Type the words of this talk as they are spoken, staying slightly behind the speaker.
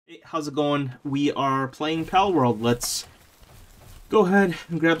Hey, how's it going? We are playing PALWORLD. Let's go ahead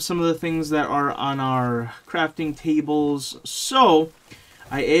and grab some of the things that are on our crafting tables. So,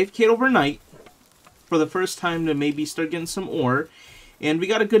 I AFK'd overnight for the first time to maybe start getting some ore. And we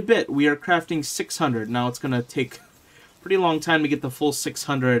got a good bit. We are crafting 600. Now it's going to take a pretty long time to get the full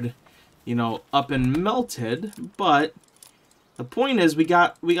 600, you know, up and melted. But the point is we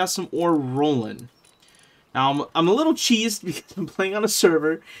got some ore rolling. Now, I'm a little cheesed because I'm playing on a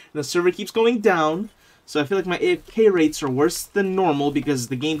server, and the server keeps going down, so I feel like my AFK rates are worse than normal because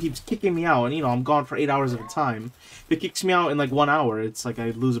the game keeps kicking me out, and, you know, I'm gone for 8 hours at a time. If it kicks me out in, like, 1 hour, it's like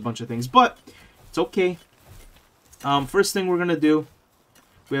I lose a bunch of things, but it's okay. First thing we're gonna do,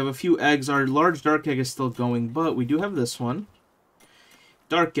 we have a few eggs. Our large dark egg is still going, but we do have this one.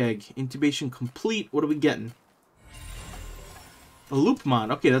 Dark egg, intubation complete. What are we getting? A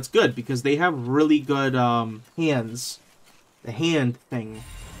loopmon. Okay, that's good because they have really good hands. The hand thing.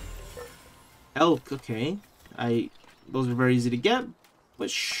 Elk. Okay, those are very easy to get, but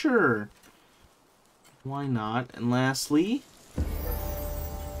sure, why not? And lastly,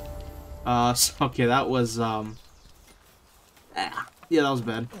 okay, that was yeah, that was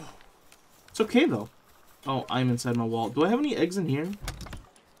bad. It's okay though. Oh, I'm inside my wall. Do I have any eggs in here?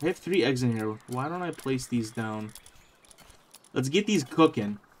 I have 3 eggs in here. Why don't I place these down? Let's get these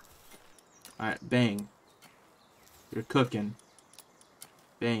cooking. Alright, bang. You're cooking.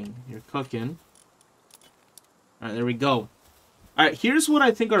 Bang. You're cooking. Alright, there we go. Alright, here's what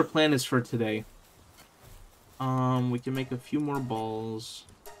I think our plan is for today. We can make a few more balls.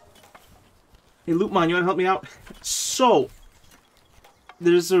 Hey, Loopmon, you wanna help me out? So,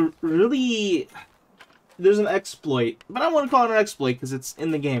 there's an exploit, but I don't want to call it an exploit because it's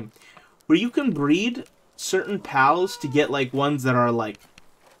in the game, where you can breed certain pals to get, like, ones that are, like,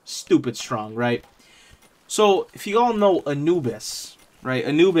 stupid strong, right? So, if you all know Anubis, right?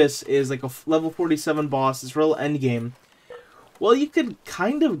 Anubis is, like, a level 47 boss. It's real endgame. Well, you could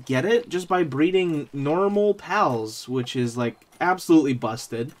kind of get it just by breeding normal pals, which is, like, absolutely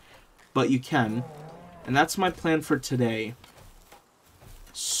busted. But you can. And that's my plan for today.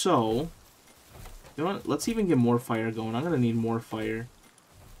 So, you know what? Let's even get more fire going. I'm gonna need more fire.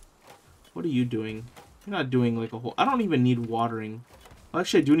 What are you doing? You're not doing like a whole... I don't even need watering. Well,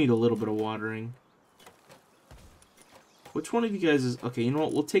 actually, I do need a little bit of watering. Which one of you guys is... Okay, you know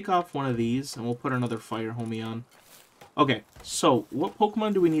what? We'll take off one of these, and we'll put another fire homie on. Okay, so, what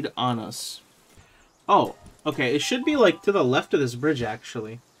Pokemon do we need on us? Oh, okay, it should be, like, to the left of this bridge,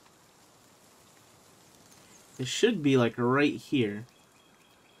 actually. It should be, like, right here.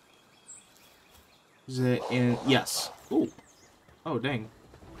 Is it in... Yes. Ooh. Oh, dang.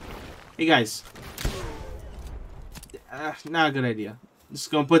 Hey, guys. Not a good idea.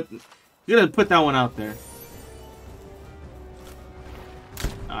 Just gonna put... You're gonna put that one out there.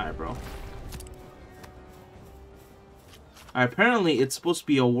 Alright, bro. Alright, apparently it's supposed to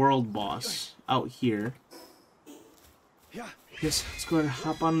be a world boss out here. Yes, let's go ahead and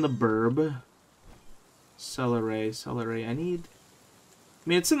hop on the burb. Celery. I need... I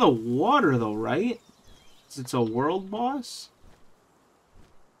mean, it's in the water, though, right? It's a world boss?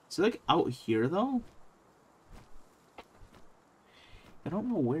 Is it, like, out here, though? I don't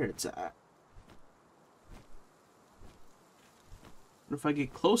know where it's at. But if I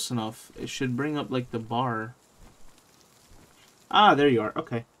get close enough, it should bring up, like, the bar. Ah, there you are.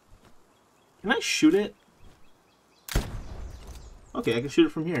 Okay. Can I shoot it? Okay, I can shoot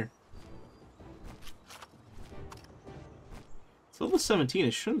it from here. It's level 17.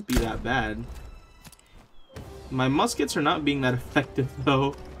 It shouldn't be that bad. My muskets are not being that effective,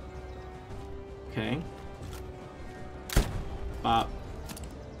 though. Okay. Bop.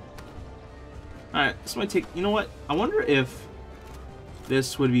 Alright, this might take... You know what? I wonder if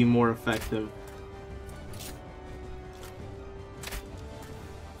this would be more effective.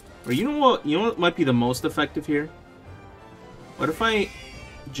 Or you know what? You know what might be the most effective here? What if I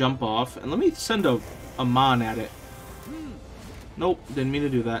jump off and let me send a mon at it? Nope, didn't mean to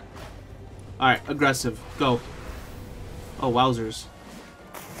do that. Alright, aggressive. Go. Oh, wowzers.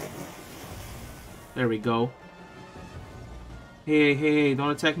 There we go. Hey, don't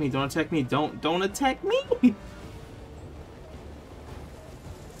attack me, don't attack me, don't attack me!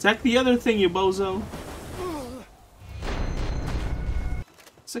 Attack the other thing, you bozo!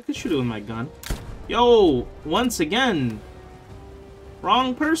 I could shoot it with my gun. Yo, once again!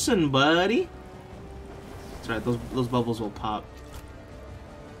 Wrong person, buddy! That's right, those bubbles will pop.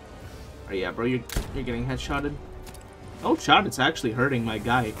 Oh yeah, bro, you're getting headshotted. Oh, shot, it's actually hurting my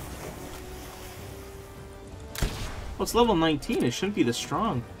guy. Well, it's level 19. It shouldn't be this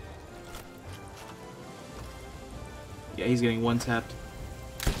strong. Yeah, he's getting one-tapped.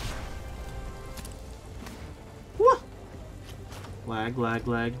 Lag, lag,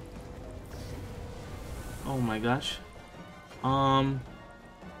 lag. Oh my gosh.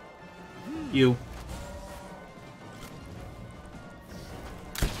 You.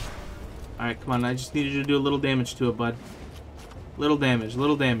 Alright, come on. I just needed you to do a little damage to it, bud. Little damage,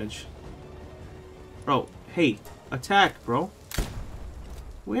 little damage. Bro, hey. Attack, bro.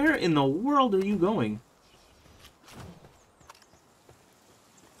 Where in the world are you going?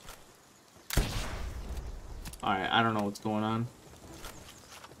 Alright, I don't know what's going on.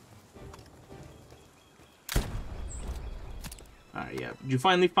 Alright, yeah. Did you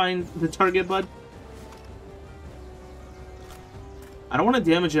finally find the target, bud? I don't want to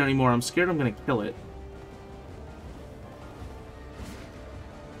damage it anymore. I'm scared I'm going to kill it.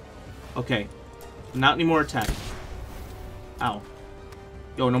 Okay. Not any more attack. Ow.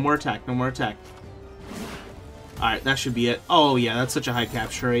 Yo, no more attack. No more attack. Alright, that should be it. Oh, yeah, that's such a high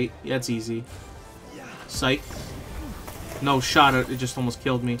capture rate. Yeah, it's easy. Psych. No, shot it. It just almost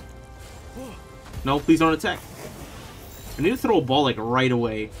killed me. No, please don't attack. I need to throw a ball, like, right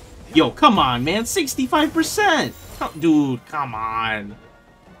away. Yo, come on, man. 65%! Dude, come on.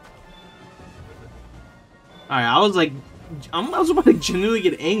 Alright, I was like... I was about to genuinely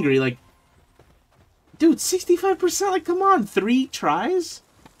get angry, like... Dude, 65%? Like, come on. 3 tries?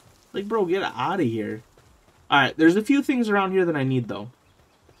 Like, bro, get out of here. Alright, there's a few things around here that I need, though.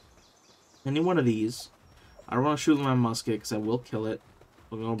 I need one of these. I don't want to shoot with my musket, because I will kill it.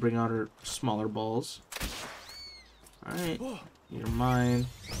 We're going to bring out our smaller balls. Alright. You're mine.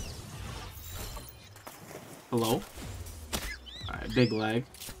 Hello? Alright, big lag.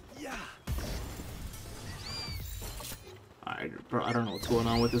 Alright, bro, I don't know what's going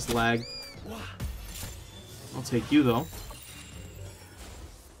on with this lag. I'll take you, though.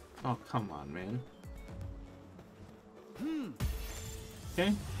 Oh, come on, man.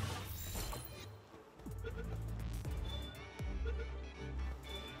 Okay.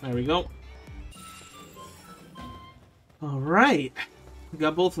 There we go. Alright. We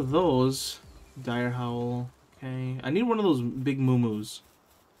got both of those. Dire Howl. Okay. I need one of those big moo-moos.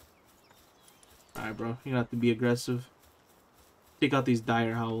 Alright, bro. You're gonna have to be aggressive. Take out these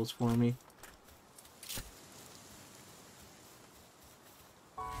Dire Howls for me.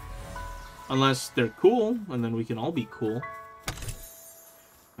 Unless they're cool, and then we can all be cool.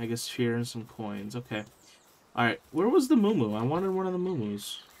 I guess here and some coins. Okay. Alright, where was the moo-moo? I wanted one of the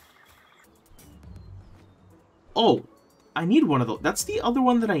moo-moos. Oh, I need one of those. That's the other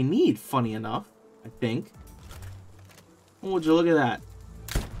one that I need, funny enough, I think. Oh, would you look at that?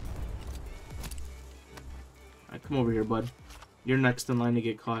 Alright, come over here, bud. You're next in line to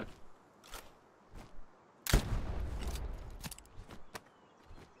get caught.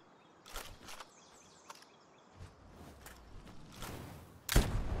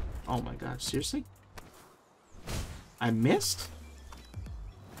 Oh my god, seriously? I missed?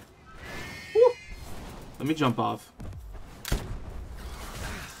 Woo! Let me jump off.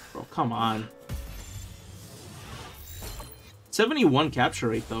 Bro, come on. 71 capture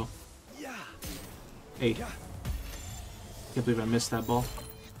rate, though. Hey. Can't believe I missed that ball.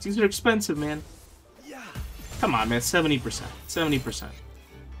 These are expensive, man. Come on, man. 70%. 70%.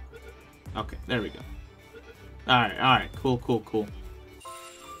 Okay, there we go. Alright, alright. Cool, cool, cool.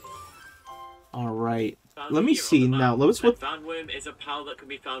 Alright. Let me see now. Let's look. Vanworm is a pal that can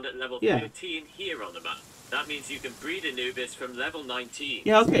be found at level 13 here on the map. That means you can breed Anubis from level 19.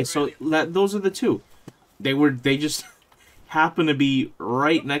 Yeah, okay, so those are the two. They just happen to be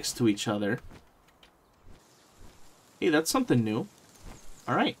right next to each other. Hey, that's something new.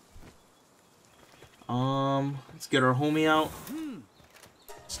 Alright. Let's get our homie out.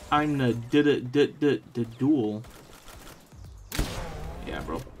 It's time to duel. Yeah,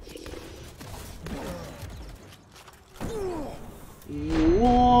 bro.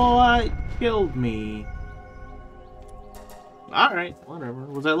 What killed me? Alright, whatever.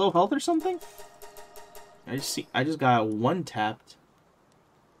 Was I low health or something? I just got one tapped.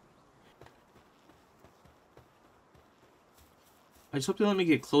 I just hope they let me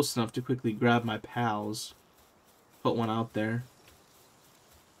get close enough to quickly grab my pals. Put one out there.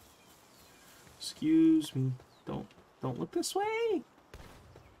 Excuse me. Don't look this way.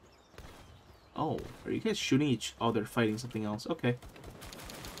 Oh, are you guys shooting each? Oh, they're fighting something else. Okay.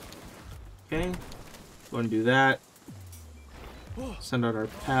 Okay. Go and do that. Send out our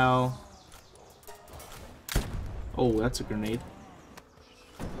pal. Oh, that's a grenade.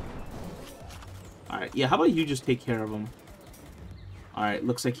 Alright, yeah, how about you just take care of him? Alright,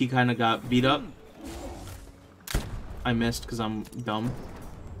 looks like he kind of got beat up. I missed because I'm dumb.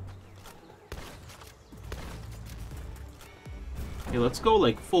 Hey, let's go,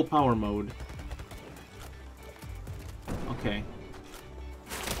 like, full power mode. Okay.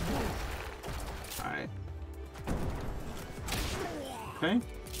 Okay.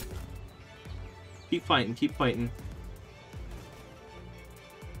 Keep fighting, keep fighting.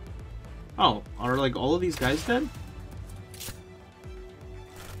 Oh, are like all of these guys dead?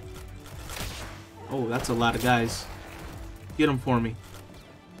 Oh, that's a lot of guys. Get them for me.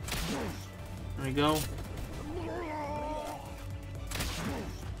 There we go.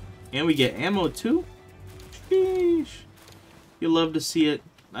 And we get ammo too? Sheesh. You love to see it.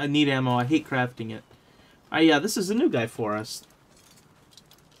 I need ammo. I hate crafting it. Yeah, this is a new guy for us.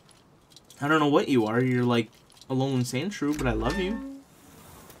 I don't know what you are. You're like a lone sand shrew, but I love you.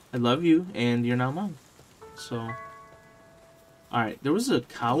 I love you, and you're not mine. So, alright. There was a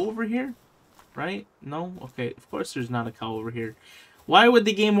cow over here, right? No? Okay, of course there's not a cow over here. Why would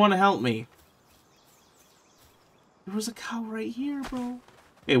the game want to help me? There was a cow right here, bro.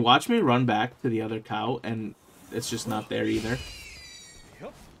 Hey, watch me run back to the other cow, and it's just not there either.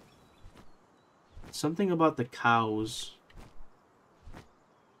 Something about the cows.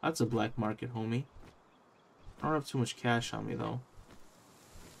 That's a black market, homie. I don't have too much cash on me, though.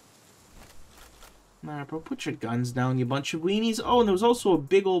 Nah, bro, put your guns down, you bunch of weenies. Oh, and there was also a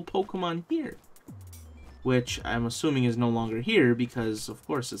big old Pokemon here. Which I'm assuming is no longer here, because of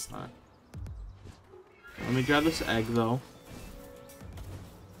course it's not. Let me grab this egg, though.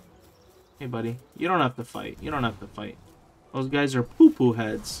 Hey, buddy. You don't have to fight. You don't have to fight. Those guys are poo-poo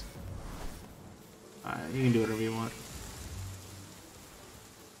heads. Alright, you can do whatever you want.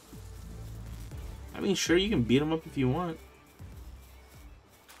 I mean, sure, you can beat them up if you want.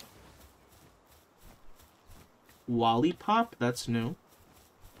 Lollipop? That's new.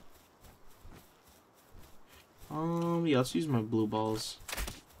 Yeah, let's use my blue balls.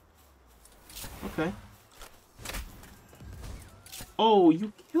 Okay. Oh,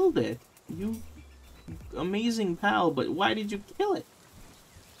 you killed it. You amazing pal, but why did you kill it?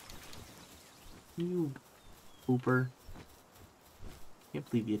 You pooper. Can't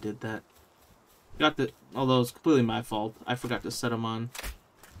believe you did that. Got the, although it's completely my fault. I forgot to set them on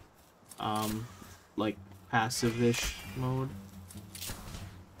like passive-ish mode.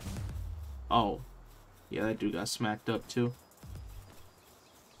 Oh. Yeah, that dude got smacked up too.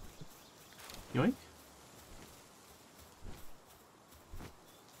 Yoink.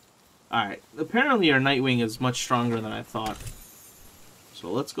 Alright, apparently our Nightwing is much stronger than I thought.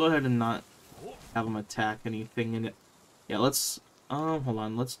 So let's go ahead and not have him attack anything in it. Yeah, let's, hold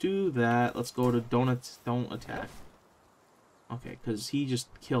on, let's do that. Let's go to don't attack. Okay, because he just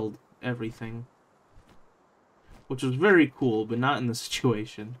killed everything. Which was very cool, but not in this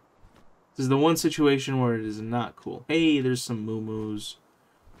situation. This is the one situation where it is not cool. Hey, there's some moo-moos.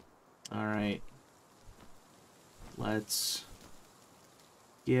 Alright. Let's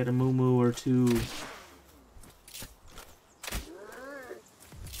get a moo-moo or two.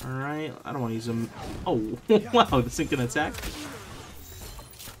 Alright, I don't want to use them. Oh, wow, this thing can attack.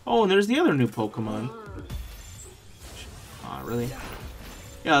 Oh, and there's the other new Pokemon. Aw, really?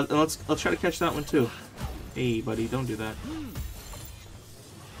 Yeah, let's try to catch that one too. Hey, buddy, don't do that.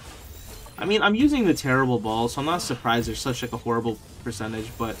 I mean, I'm using the terrible ball, so I'm not surprised there's such like a horrible percentage,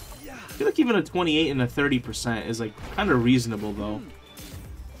 but I feel like even a 28 and a 30% is like kind of reasonable though.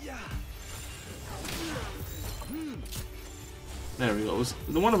 There we go.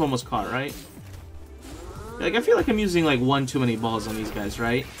 The one of them was caught, right? Like, I feel like I'm using like one too many balls on these guys,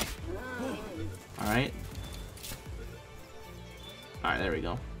 right? Alright. Alright, there we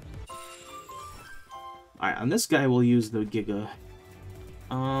go. Alright, on this guy we'll use the Giga.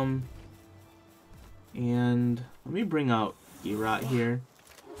 And let me bring out Gerot here.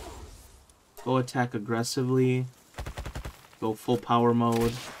 Go attack aggressively. Go full power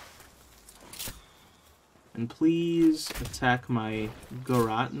mode. And please attack my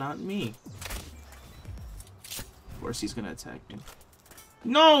Gerot, not me. Of course he's gonna attack me.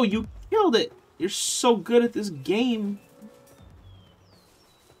 No, you killed it! You're so good at this game.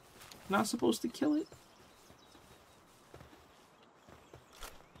 Not supposed to kill it.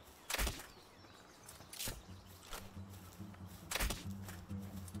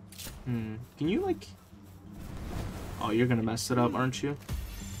 Can you, like... Oh, you're gonna mess it up, aren't you?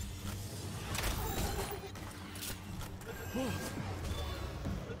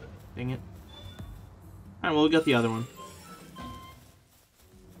 Dang it. Alright, well, we got the other one.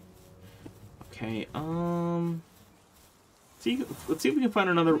 Okay, let's see if we can find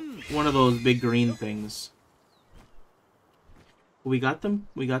another one of those big green things. We got them.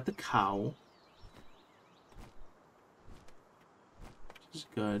 We got the cow. Which is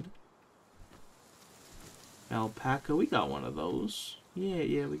good. Alpaca, we got one of those.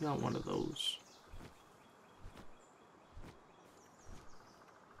 Yeah, we got one of those.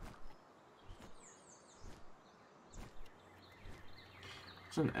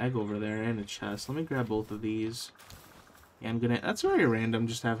 There's an egg over there and a chest. Let me grab both of these. Handgun. That's very random,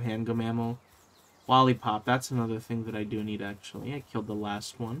 just to have handgun ammo. Lollipop. That's another thing that I do need, actually. I killed the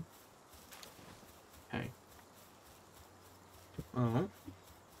last one. Okay.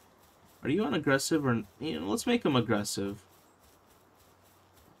 Are you on aggressive or... You know, let's make them aggressive.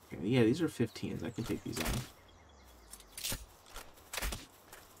 Okay, yeah, these are 15s. I can take these on.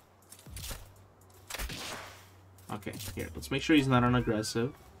 Okay, here. Let's make sure he's not on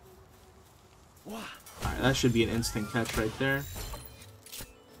aggressive. Alright, that should be an instant catch right there.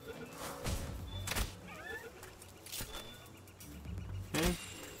 Okay.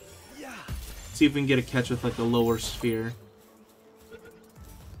 See if we can get a catch with like a lower sphere.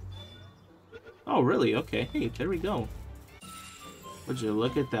 Oh, really? Okay. Hey, there we go. Would you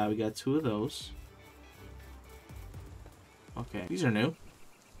look at that? We got 2 of those. Okay, these are new.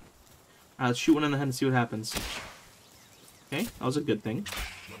 Alright, let's shoot one in the head and see what happens. Okay, that was a good thing.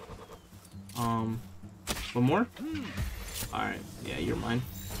 One more? Alright, yeah, you're mine.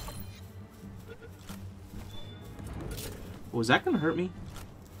 Was that gonna hurt me?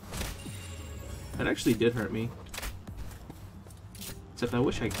 That actually did hurt me. Except I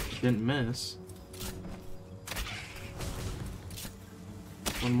wish I didn't miss.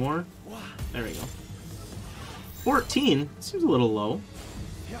 One more? There we go. 14? Seems a little low.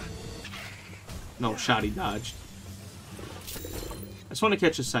 No, shot, he dodged. I just want to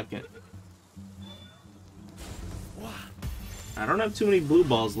catch a second. I don't have too many blue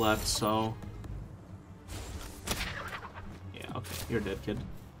balls left, so... Yeah, okay, you're dead, kid.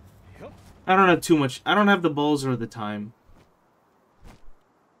 I don't have too much... I don't have the balls or the time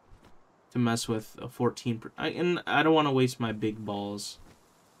to mess with a 14... and I don't want to waste my big balls.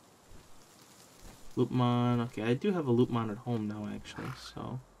 Loopmon... Okay, I do have a Loopmon at home now, actually,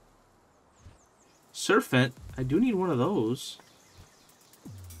 so... Surfent. I do need one of those.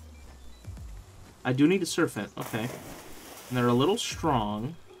 I do need a Surfent. Okay. And they're a little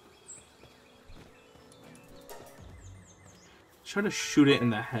strong. Try to shoot it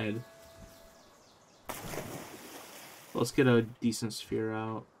in the head. Let's get a decent sphere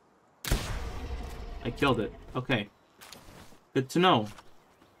out. I killed it. Okay. Good to know.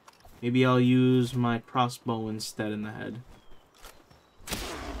 Maybe I'll use my crossbow instead in the head.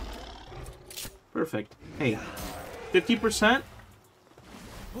 Perfect. Hey. 50%?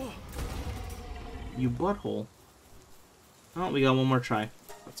 You butthole. Oh, we got one more try.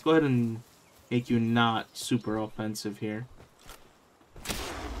 Let's go ahead and make you not super offensive here.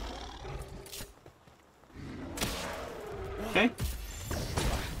 Okay.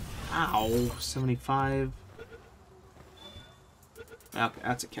 Ow. 75. Okay,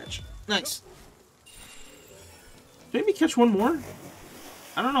 that's a catch. Nice. Maybe catch one more?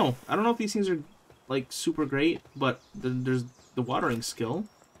 I don't know. I don't know if these things are, like, super great, but there's the watering skill.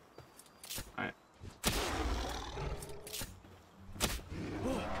 Alright.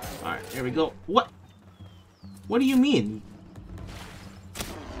 Alright, here we go. What? What do you mean?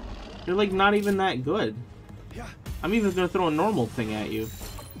 You're, like, not even that good. I'm even gonna throw a normal thing at you.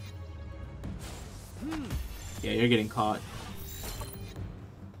 Yeah, you're getting caught.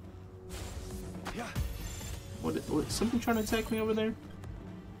 What, something trying to attack me over there?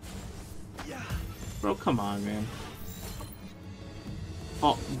 Bro, come on, man.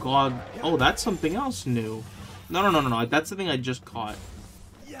 Oh, God. Oh, that's something else new. No. That's the thing I just caught.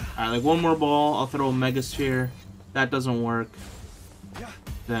 Alright, like, one more ball. I'll throw a Mega Sphere. That doesn't work.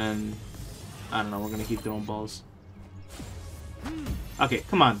 Then, I don't know. We're gonna keep throwing balls. Okay,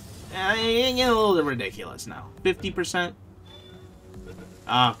 come on. You're getting a little ridiculous now. 50%?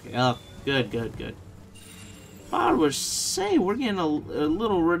 Okay, oh, good. I was saying, we're getting a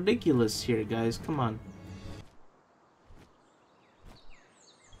little ridiculous here, guys. Come on.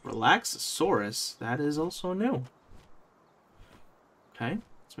 Relaxosaurus. That is also new. Okay,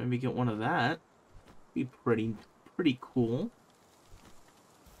 let's maybe get one of that. Be pretty cool.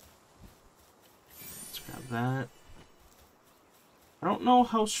 Let's grab that. I don't know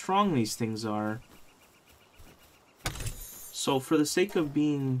how strong these things are. So for the sake of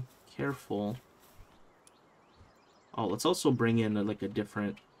being careful... Oh, let's also bring in like a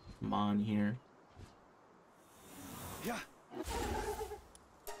different mon here.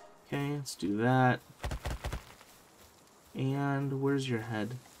 Okay, let's do that. And where's your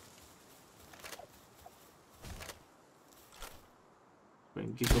head?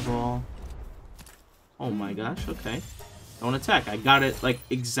 Bring Gigaball. Oh my gosh, okay. Don't attack. I got it like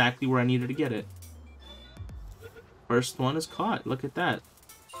exactly where I needed to get it. First one is caught. Look at that.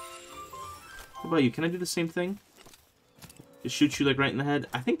 What about you? Can I do the same thing? Just shoot you like right in the head.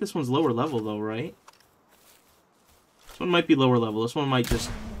 I think this one's lower level though, right? one might be lower level. This one might just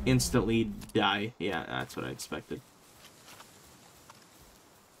instantly die. Yeah, that's what I expected.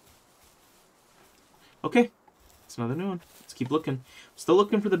 Okay. It's another new one. Let's keep looking. Still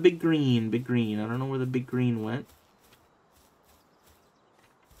looking for the big green. Big green. I don't know where the big green went.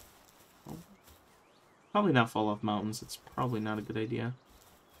 Probably not fall off mountains. It's probably not a good idea.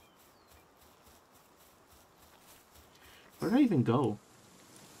 Where did I even go?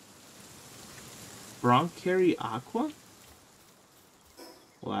 Bronchiary Aqua?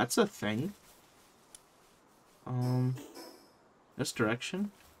 Well, that's a thing. This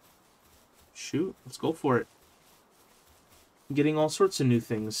direction? Shoot, let's go for it. I'm getting all sorts of new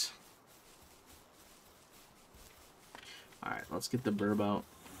things. Alright, let's get the burb out.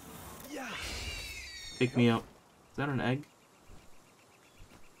 Pick me up. Is that an egg?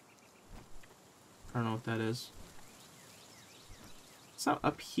 I don't know what that is. It's not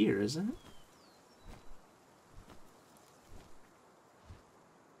up here, is it?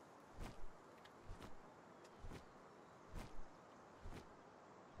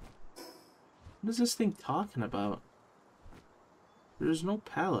 What is this thing talking about? There's no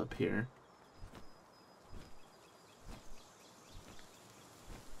pal up here.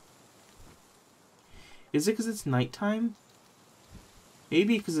 Is it because it's nighttime?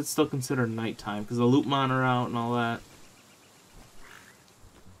 Maybe because it's still considered nighttime, because the lootmon are out and all that.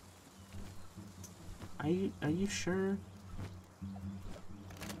 Are you sure? Are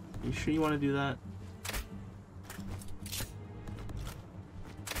you sure you want to do that?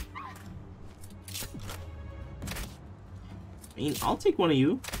 I mean, I'll take one of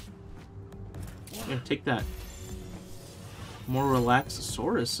you. Here, take that. More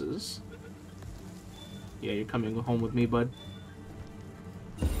Relaxosauruses. Yeah, you're coming home with me, bud.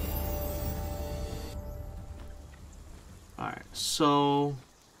 Alright, so...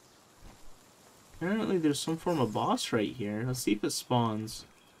 apparently there's some form of boss right here. Let's see if it spawns.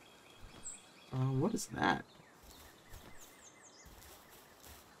 What is that?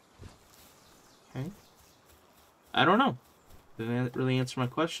 Okay. I don't know. Didn't really answer my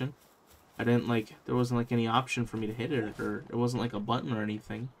question. I didn't, like, there wasn't, like, any option for me to hit it, or it wasn't, like, a button or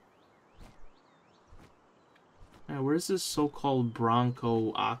anything. Alright, where's this so-called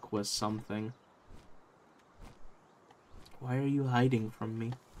Bronco Aqua something? Why are you hiding from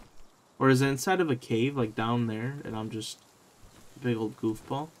me? Or is it inside of a cave, like, down there, and I'm just a big old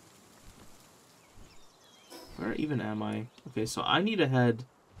goofball? Where even am I? Okay, so I need to head,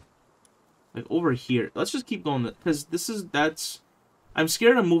 like, over here. Let's just keep going, because that's... I'm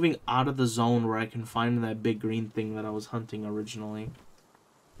scared of moving out of the zone where I can find that big green thing that I was hunting originally.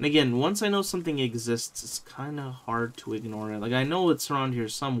 And again, once I know something exists, it's kind of hard to ignore it. Like, I know it's around here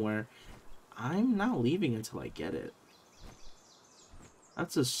somewhere. I'm not leaving until I get it.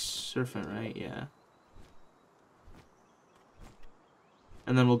 That's a serpent, right? Yeah.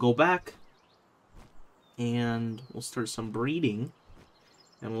 And then we'll go back. And we'll start some breeding.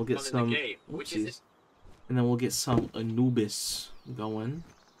 And we'll get some... oopsies. And then we'll get some Anubis going.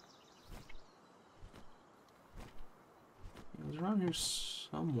 It was around here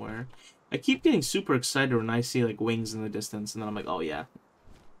somewhere. I keep getting super excited when I see, like, wings in the distance. And then I'm like, oh, yeah.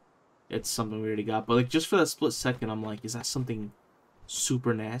 It's something we already got. But, like, just for that split second, I'm like, is that something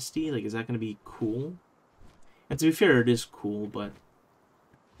super nasty? Like, is that going to be cool? And to be fair, it is cool, but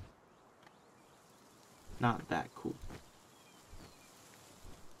not that cool.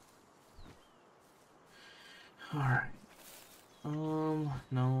 Alright.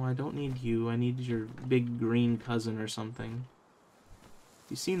 No, I don't need you. I need your big green cousin or something.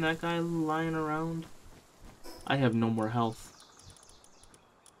 You seen that guy lying around? I have no more health.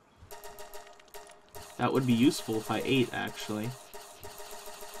 That would be useful if I ate, actually.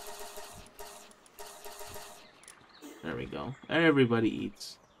 There we go. Everybody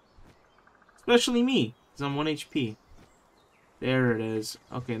eats. Especially me, because I'm 1 HP. There it is.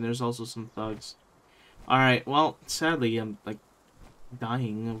 Okay, and there's also some thugs. Alright, well, sadly, I'm, like,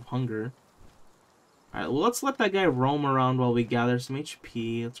 dying of hunger. Alright, well, let's let that guy roam around while we gather some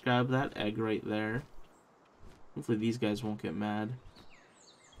HP. Let's grab that egg right there. Hopefully these guys won't get mad.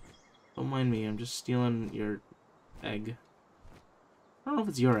 Don't mind me, I'm just stealing your egg. I don't know if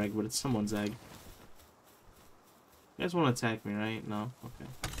it's your egg, but it's someone's egg. You guys want to attack me, right? No? Okay.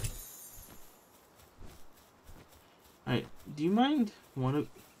 Alright, do you mind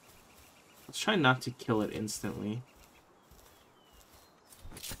let's try not to kill it instantly.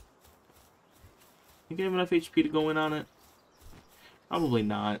 Think I have enough HP to go in on it? Probably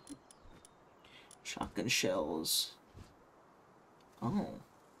not. Shotgun shells. Oh.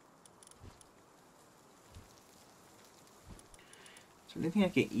 Is there anything I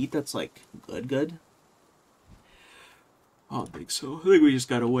can eat that's, like, good? I don't think so. I think we just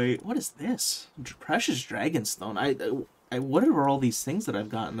gotta wait. What is this? Precious Dragonstone. What are all these things that I've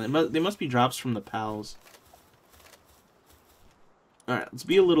gotten? They must be drops from the pals. Alright, let's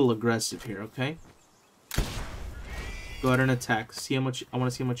be a little aggressive here, okay? Go ahead and attack. See how much. I want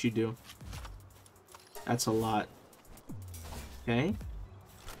to see how much you do. That's a lot. Okay.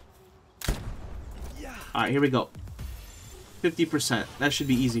 Alright, here we go. 50%. That should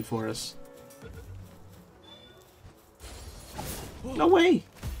be easy for us. No way!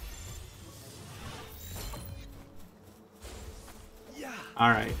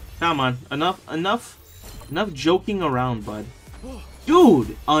 Alright. Come on. Enough joking around, bud.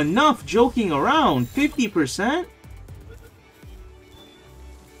 Dude! Enough joking around! 50%?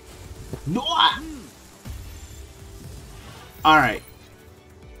 No! Alright.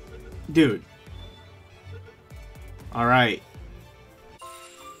 Dude. Alright.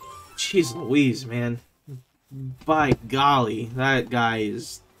 Jeez Louise, man. By golly, that guy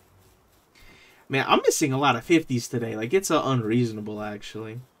is... Man, I'm missing a lot of 50s today. Like, it's unreasonable,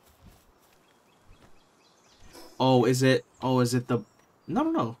 actually. Oh, is it... Oh, is it the...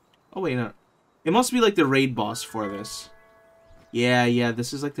 No. Oh, wait, no. It must be, like, the raid boss for this. Yeah,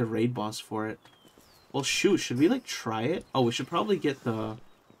 this is, like, the raid boss for it. Well, shoot, should we, like, try it? Oh, we should probably get the...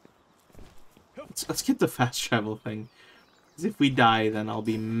 Let's get the fast travel thing. Because if we die, then I'll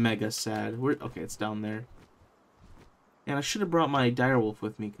be mega sad. Okay, it's down there. And I should have brought my direwolf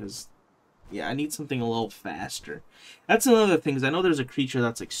with me, because... Yeah, I need something a little faster. That's another thing, because I know there's a creature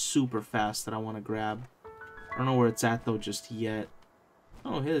that's, like, super fast that I want to grab. I don't know where it's at, though, just yet.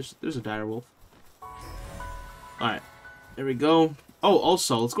 Oh, hey, there's a direwolf. Alright. There we go. Oh,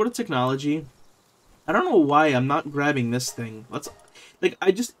 also, let's go to technology. I don't know why I'm not grabbing this thing.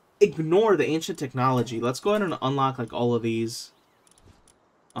 I just ignore the ancient technology. Let's go ahead and unlock, like, all of these.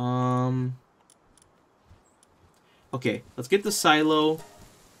 Okay, let's get the silo.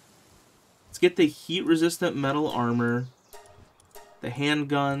 Let's get the heat-resistant metal armor. The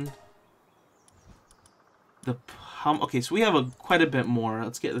handgun. Okay, so we have quite a bit more.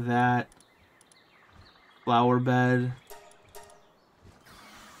 Let's get that. Flower bed.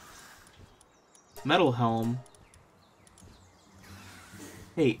 Metal helm.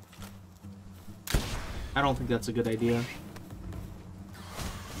 Hey. I don't think that's a good idea.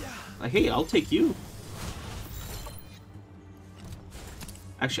 Like, hey, I'll take you.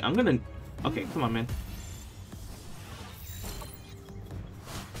 Actually, I'm gonna... Okay, come on, man.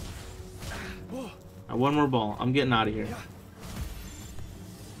 One more ball. I'm getting out of here.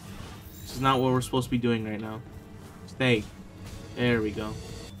 This is not what we're supposed to be doing right now. Stay. There we go.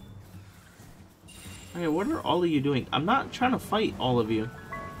 Okay, what are all of you doing? I'm not trying to fight all of you.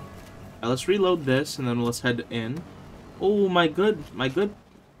 Let's reload this, and then let's head in. Oh, my good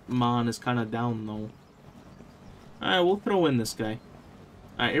mon is kind of down, though. Alright, we'll throw in this guy.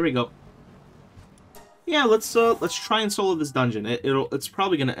 Alright, here we go. Yeah, let's try and solo this dungeon. It's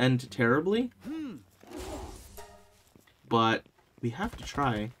probably gonna end terribly. But we have to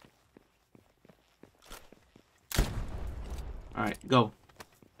try. Alright, go.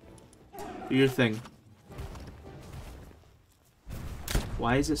 Do your thing.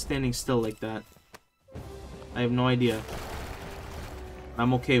 Why is it standing still like that? I have no idea.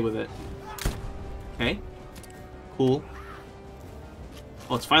 I'm okay with it. Okay. Cool.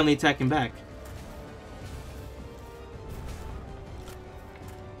 Oh, it's finally attacking back.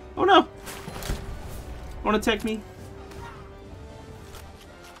 Oh no! Wanna attack me?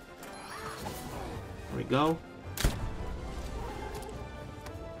 There we go.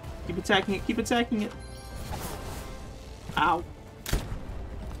 Keep attacking it, keep attacking it. Ow.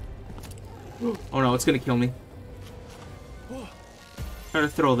 Oh no, it's gonna kill me. Try to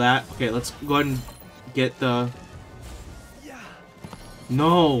throw that. Okay, let's go ahead and get the...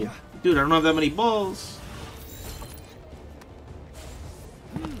 No! Dude, I don't have that many balls.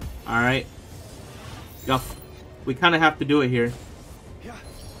 Alright. Yup. We kind of have to do it here.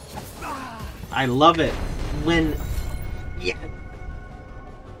 I love it when... Yeah.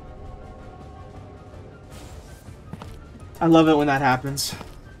 I love it when that happens.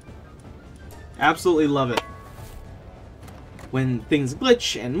 Absolutely love it. When things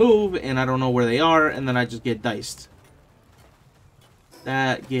glitch and move and I don't know where they are and then I just get diced.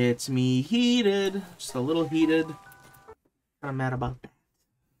 That gets me heated. Just a little heated. I'm mad about that.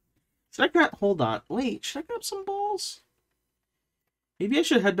 Should I grab... Hold on. Wait, should I grab some balls? Maybe I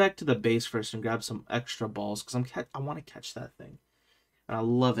should head back to the base first and grab some extra balls because I want to catch that thing. And I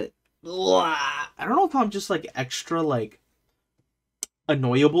love it. I don't know if I'm just like extra like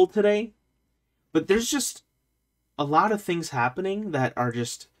annoyable today. But there's just a lot of things happening that are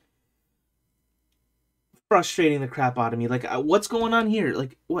just frustrating the crap out of me. Like, what's going on here?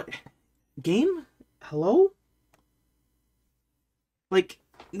 Like, what? Game? Hello? Like,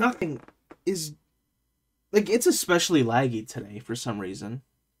 nothing is... Like, it's especially laggy today for some reason.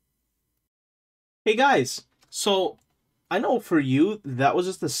 Hey, guys. So, I know for you, that was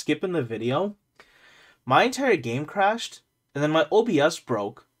just a skip in the video. My entire game crashed, and then my OBS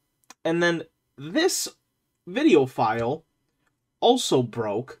broke, and then this video file also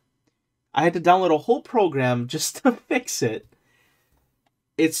broke. I had to download a whole program just to fix it.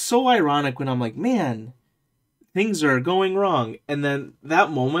 It's so ironic when I'm like, man, things are going wrong. And then that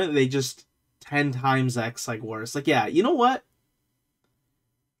moment, they just 10 times X like worse. Like, yeah, you know what?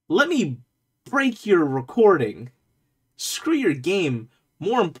 Let me break your recording. Screw your game.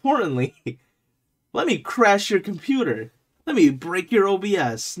 More importantly, let me crash your computer. Let me break your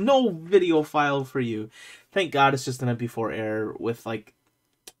OBS. No video file for you. Thank God it's just an MP4 error with, like,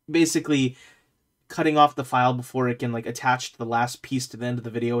 basically cutting off the file before it can, like, attach to the last piece to the end of the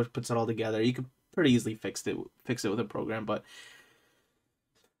video, which puts it all together. You could pretty easily fix it with a program, but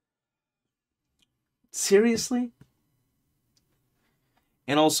seriously?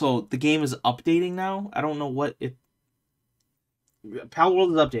 And also, the game is updating now. I don't know what it...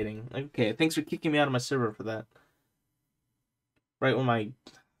 PALWORLD is updating. Okay, thanks for kicking me out of my server for that. Right when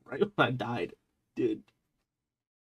I died. Dude.